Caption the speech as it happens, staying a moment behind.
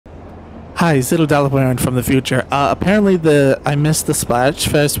Hi, Zitto Dalapoint from the future. Apparently I missed the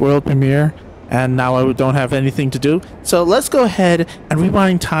Splatfest world premiere, and now I don't have anything to do. So let's go ahead and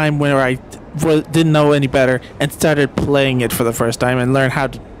rewind time where I didn't know any better and started playing it for the first time and learn how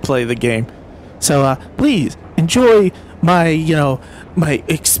to play the game. So please enjoy my, my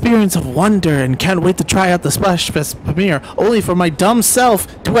experience of wonder, and can't wait to try out the Splatfest premiere, only for my dumb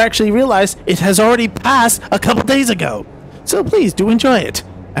self to actually realize it has already passed a couple days ago. So please do enjoy it,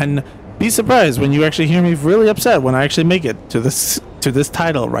 and be surprised when you actually hear me really upset when I actually make it to this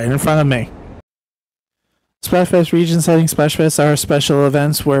title right in front of me. Splatfest region setting. Splatfest are special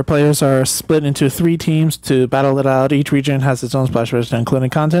events where players are split into 3 teams to battle it out. Each region has its own Splatfest, including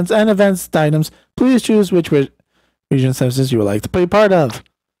contents and events items. Please choose which region services you would like to be part of.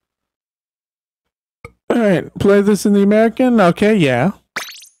 Alright, play this in the American? Okay, yeah.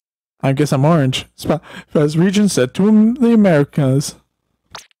 I guess I'm orange. Splatfest region set to the Americas.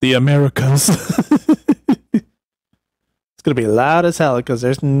 The Americas. It's gonna be loud as hell because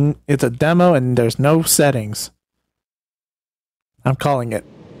it's a demo and there's no settings. I'm calling it.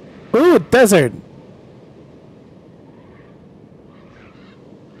 Ooh, desert.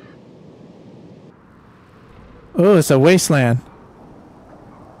 Ooh, it's a wasteland.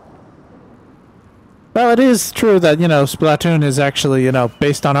 Well, it is true that, Splatoon is actually,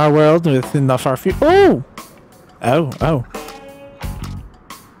 based on our world within the far future. Oh! Oh.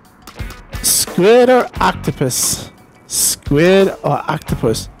 Squid or octopus? Squid or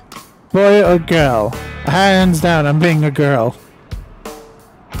octopus? Boy or girl? Hands down, I'm being a girl.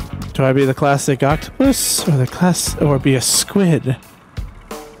 Do I be the classic octopus or be a squid?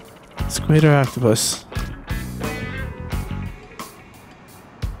 Squid or octopus?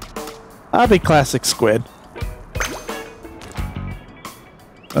 I'll be classic squid.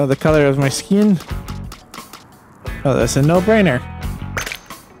 Oh, the color of my skin? Oh, that's a no-brainer.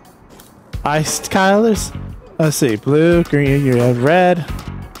 Iced colors? Let's see. Blue, green, you have red,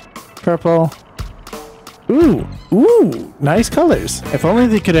 purple. Ooh, nice colors. If only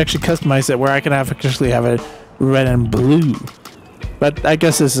they could actually customize it where I can actually have it red and blue. But I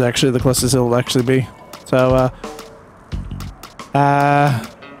guess this is actually the closest it'll actually be. So,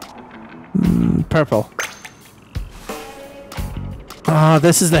 purple. Oh,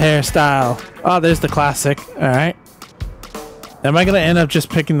 this is the hairstyle. Oh, there's the classic. Alright. Am I gonna end up just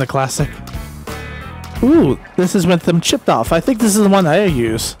picking the classic? Ooh, this is with them chipped off. I think this is the one that I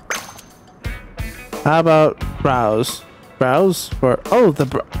use. How about brows? Brows?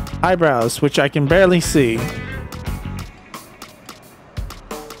 The eyebrows, which I can barely see.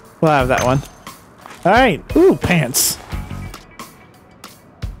 We'll have that one. Alright. Ooh, pants.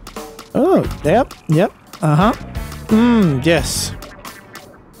 Oh, yep. Uh-huh. Yes.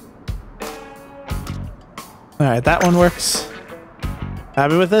 Alright, that one works.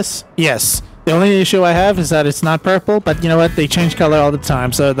 Happy with this? Yes. The only issue I have is that it's not purple, but you know what? They change color all the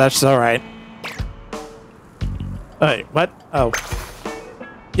time, so that's alright. Wait, what? Oh.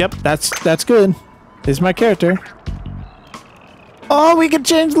 Yep, that's good. This is my character. Oh, we can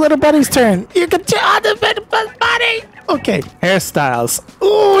change Little Buddy's turn. You can change the Little Buddy! Okay, hairstyles.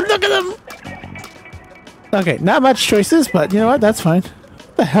 Ooh, look at them! Okay, not much choices, but you know what? That's fine.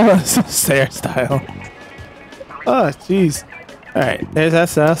 What the hell is this hairstyle? Oh, jeez. Alright, there's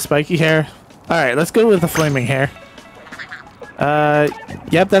that spiky hair. Alright, let's go with the flaming hair.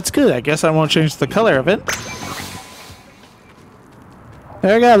 Yep, that's good. I guess I won't change the color of it.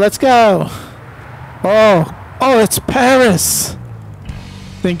 There we go, let's go! Oh, it's Paris!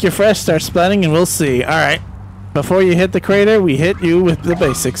 Think you're fresh, start splatting and we'll see. Alright. Before you hit the crater, we hit you with the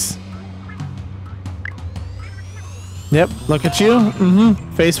basics. Yep, look at you.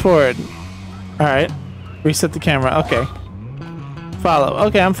 Face forward. Alright. Reset the camera. Okay. Follow.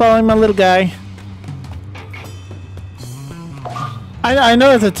 Okay, I'm following my little guy. I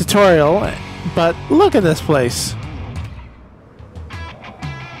know it's a tutorial, but look at this place.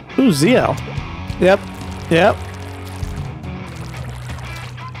 Ooh, ZL. Yep.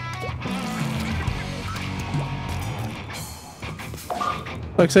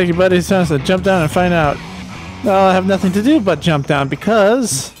 Looks like your buddy's telling us to jump down and find out. Well, I have nothing to do but jump down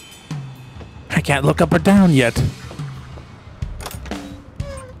because I can't look up or down yet.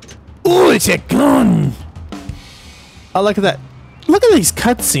 Ooh, it's a gun! Oh, look at that. Look at these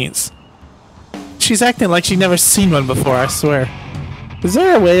cutscenes. She's acting like she's never seen one before, I swear. Is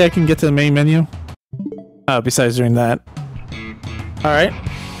there a way I can get to the main menu? Oh, besides doing that. Alright.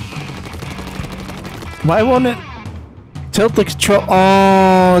 Why won't it tilt the control?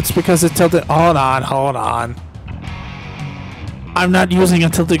 Oh, it's because it's tilted. Hold on. I'm not using a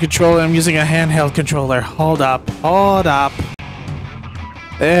tilted controller, I'm using a handheld controller. Hold up.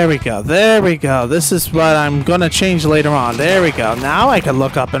 There we go. There we go. This is what I'm gonna change later on. There we go. Now I can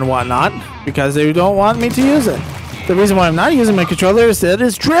look up and whatnot because they don't want me to use it. The reason why I'm not using my controller is that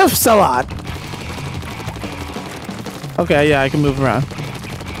it drifts a lot. Okay, yeah, I can move around.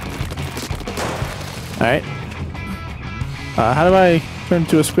 Alright. How do I turn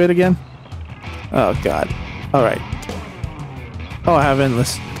to a squid again? Oh, God. Alright. Oh, I have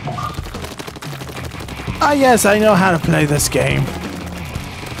endless. Ah, yes, I know how to play this game.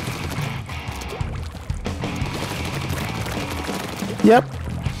 Yep.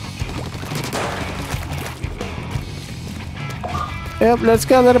 Yep, let's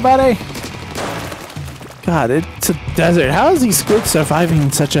go, little buddy. God, it's a desert. How is these squids surviving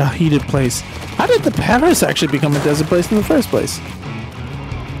in such a heated place? How did the Paris actually become a desert place in the first place?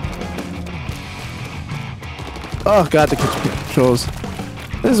 Oh, God, the controls.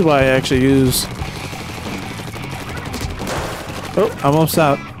 This is why I actually use... Oh, I'm almost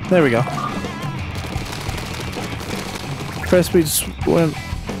out. There we go. Press speed swim.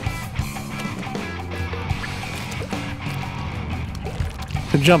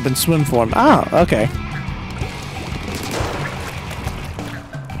 To jump in swim form. Ah, okay.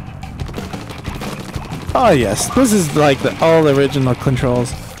 Oh yes, this is like the all original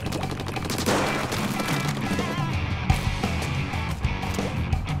controls.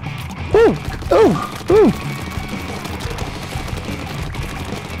 Ooh, ooh, ooh.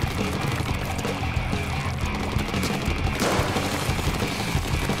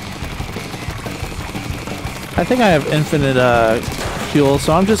 I think I have infinite fuel,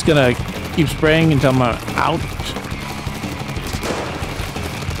 so I'm just gonna keep spraying until I'm out.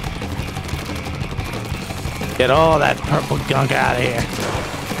 Get all that purple gunk out of here.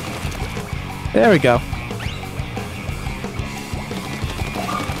 There we go.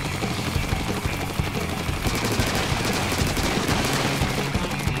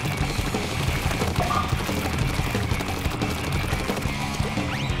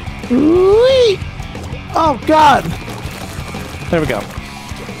 Whee! Oh, God! There we go.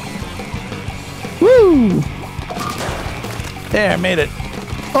 Woo! There, made it.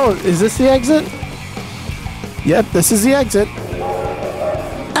 Oh, is this the exit? Yep, this is the exit.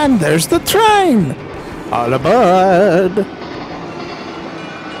 And there's the train! All aboard!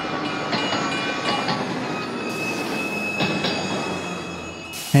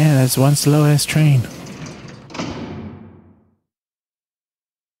 Man, that's one slow-ass train.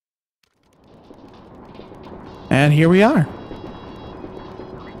 And here we are.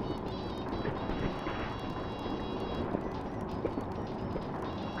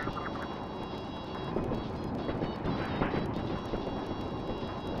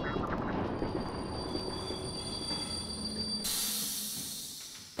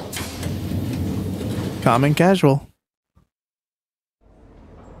 Common casual.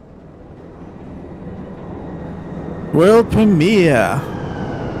 World premiere.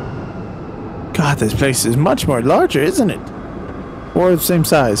 God, this place is much more larger, isn't it? Or the same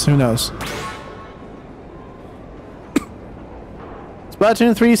size, who knows?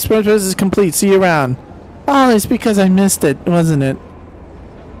 Splatoon 3 Sprint Quiz is complete. See you around. Oh, it's because I missed it, wasn't it?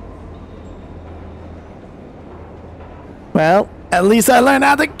 Well, at least I learned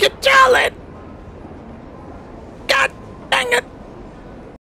how to control it!